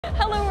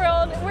Hello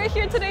world! We're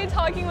here today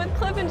talking with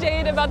Cliff and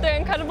Jade about their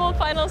incredible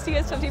final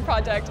CS50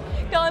 project.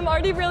 Y'all, I'm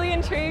already really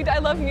intrigued. I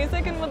love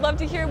music and would love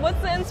to hear what's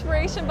the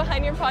inspiration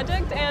behind your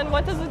project and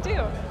what does it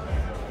do?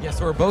 Yeah,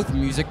 so we're both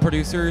music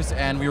producers,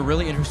 and we were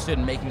really interested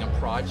in making a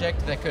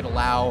project that could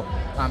allow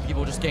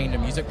people just getting into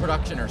music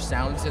production or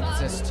sound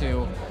synthesis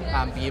to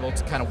be able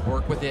to kind of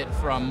work with it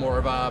from more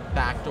of a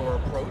backdoor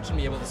approach and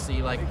be able to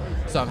see like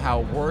some of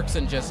how it works,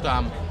 and just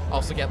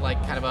also get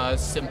like kind of a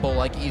simple,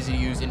 like easy to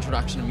use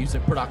introduction to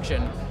music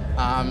production.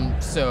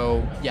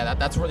 So yeah,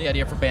 that's where the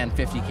idea for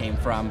Band50 came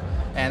from,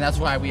 and that's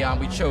why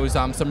we chose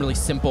some really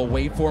simple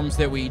waveforms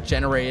that we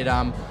generated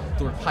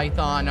through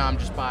Python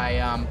just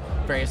by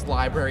various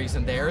libraries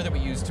in there that we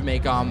use to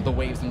make the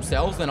waves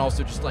themselves, and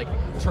also just like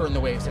turn the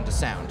waves into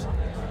sound.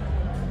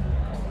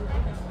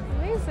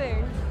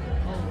 Amazing.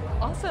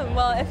 Awesome.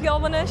 Well, if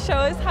y'all want to show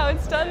us how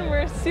it's done,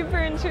 we're super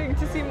intrigued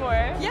to see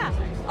more. Yeah.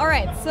 All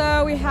right.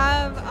 So we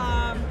have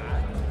a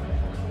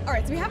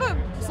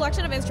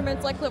selection of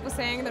instruments, like Cliff was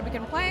saying, that we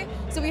can play.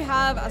 So we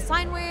have a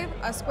sine wave,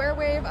 a square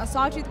wave, a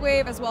sawtooth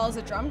wave, as well as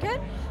a drum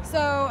kit. So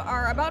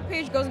our About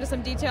page goes into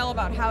some detail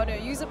about how to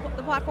use the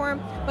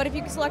platform, but if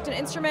you select an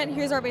instrument,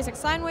 here's our basic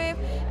sine wave,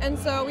 and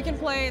so we can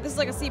play, this is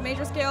like a C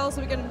major scale,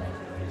 so we can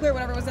clear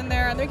whatever was in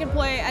there, and then we can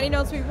play any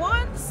notes we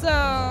want,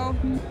 so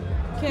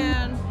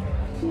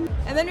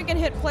and then we can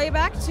hit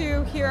playback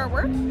to hear our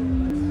work.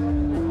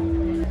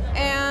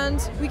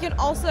 And we can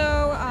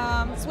also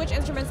switch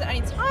instruments at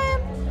any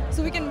time,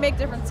 so we can make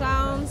different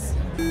sounds,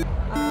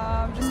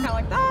 just kind of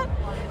like that,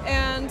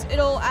 and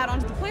it'll add on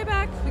to the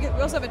playback. We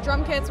also have a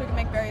drum kit, so we can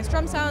make various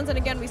drum sounds, and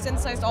again, we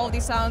synthesized all of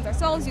these sounds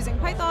ourselves using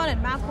Python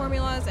and math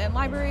formulas and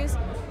libraries,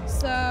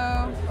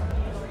 so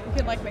we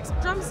can like make some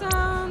drum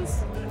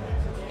sounds,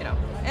 you know,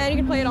 and you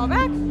can play it all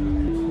back,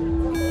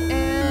 and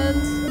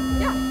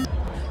yeah,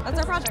 that's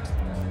our project.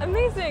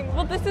 Amazing.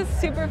 Well, this is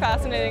super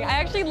fascinating. I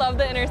actually love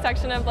the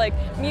intersection of like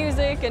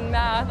music and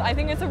math. I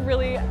think it's a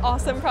really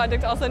awesome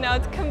project. Also, now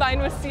it's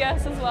combined with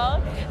CS as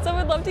well. So I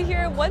would love to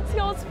hear what's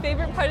y'all's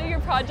favorite part of your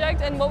project,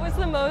 and what was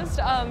the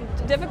most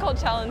difficult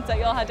challenge that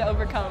y'all had to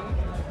overcome?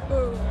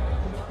 Ooh.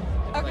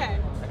 Okay.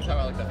 I can talk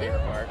about like the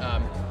favorite part.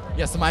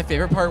 Yeah, so my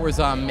favorite part was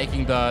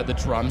making the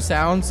drum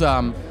sounds,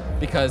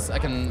 because I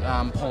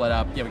can pull it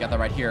up. Yeah, we got that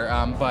right here.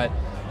 But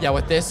yeah,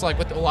 with this, like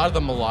with a lot of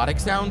the melodic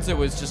sounds, it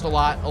was just a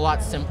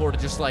lot simpler to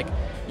just like,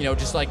 you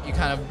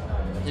kind of,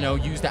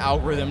 use the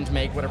algorithm to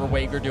make whatever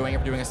wave you're doing.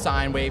 If you're doing a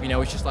sine wave,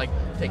 it's just like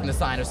taking the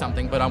sine of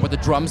something. But with the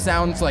drum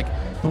sounds, like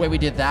the way we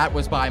did that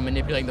was by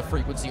manipulating the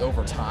frequency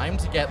over time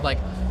to get like,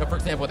 for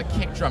example, with a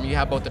kick drum, you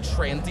have both the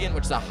transient,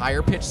 which is a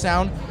higher pitch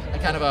sound,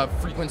 and kind of a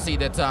frequency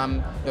that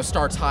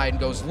starts high and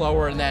goes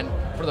lower, and then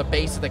for the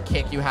bass of the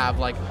kick, you have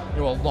like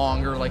a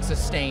longer, like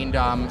sustained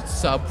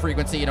sub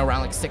frequency,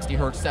 around like 60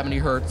 hertz, 70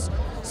 hertz.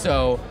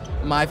 So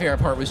my favorite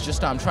part was just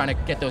trying to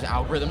get those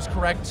algorithms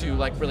correct to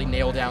like really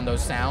nail down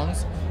those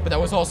sounds. But that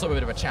was also a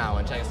bit of a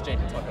challenge. I guess Jade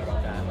can talk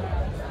about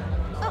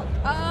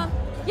that.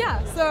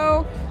 Yeah.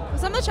 So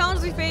some of the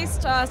challenges we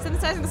faced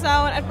synthesizing the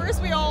sound. At first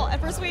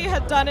we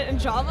had done it in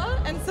Java,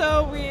 and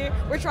so we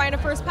were trying to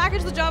first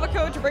package the Java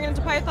code to bring it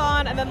into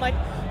Python, and then like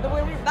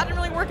that didn't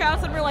really work out.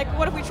 So we were like,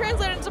 what if we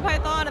translate it into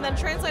Python, and then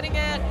translating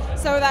it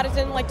so that it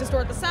didn't like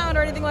distort the sound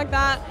or anything like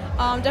that.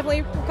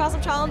 Definitely caused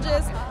some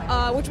challenges,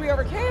 which we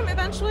overcame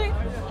eventually.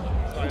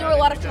 Through a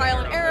lot of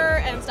trial and error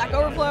and Stack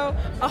Overflow,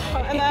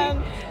 and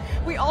then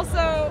we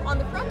also on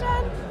the front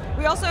end.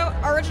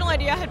 Our original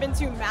idea had been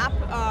to map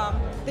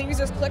the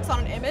user's clicks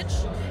on an image,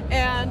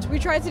 and we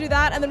tried to do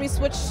that, and then we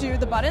switched to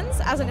the buttons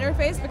as an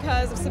interface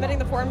because of submitting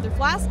the form through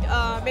Flask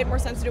made more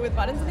sense to do with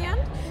buttons in the end.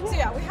 So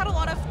yeah, we had a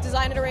lot of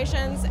design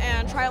iterations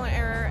and trial and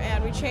error,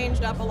 and we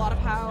changed up a lot of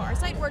how our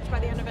site worked by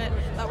the end of it,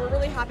 but we're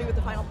really happy with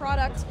the final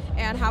product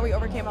and how we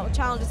overcame all the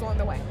challenges along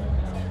the way.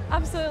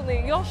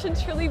 Absolutely. Y'all should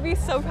truly be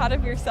so proud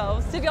of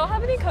yourselves. Did y'all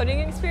have any coding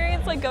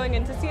experience like going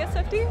into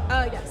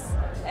CS50? Yes.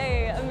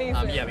 Hey,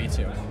 amazing. Yeah, me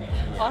too.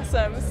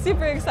 Awesome,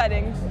 super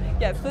exciting.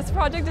 Yes, this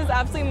project is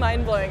absolutely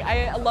mind-blowing.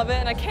 I love it,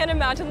 and I can't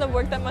imagine the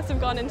work that must have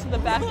gone into the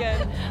back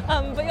end.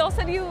 But y'all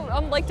said you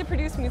like to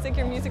produce music,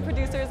 you're music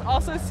producers,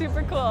 also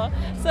super cool.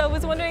 So I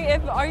was wondering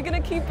are you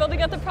going to keep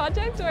building out the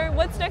project, or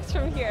what's next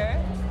from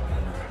here?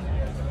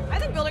 I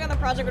think building on the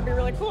project would be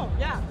really cool,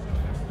 yeah.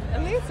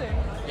 Amazing.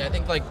 Yeah, I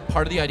think like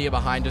part of the idea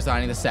behind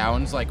designing the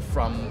sounds like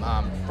from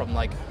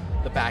like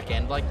the back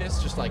end like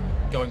this, just like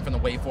going from the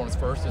waveforms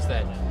first, is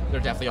that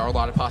there definitely are a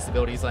lot of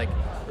possibilities, like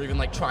or even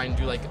like trying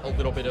to do like a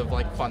little bit of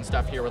like fun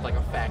stuff here with like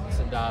effects,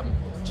 and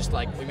just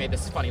like we made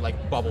this funny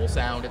like bubble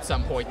sound at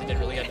some point that didn't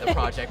really get in the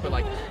project, but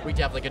like we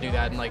definitely could do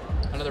that. And like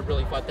another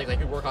really fun thing, like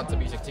we work on some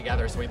music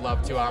together, so we'd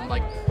love to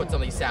like put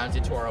some of these sounds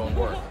into our own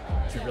work,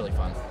 which would be really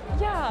fun.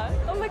 Yeah,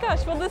 oh my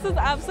gosh, well this is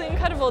absolutely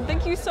incredible.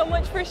 Thank you so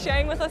much for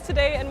sharing with us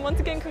today, and once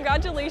again,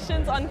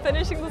 congratulations on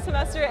finishing the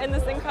semester and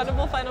this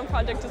incredible final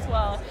project as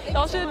well.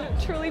 Y'all should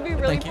truly be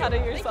really proud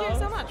of yourselves.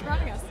 Thank you so much for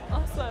having us.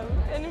 Awesome,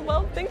 and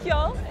well, thank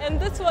y'all, and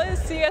this was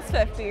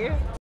CS50.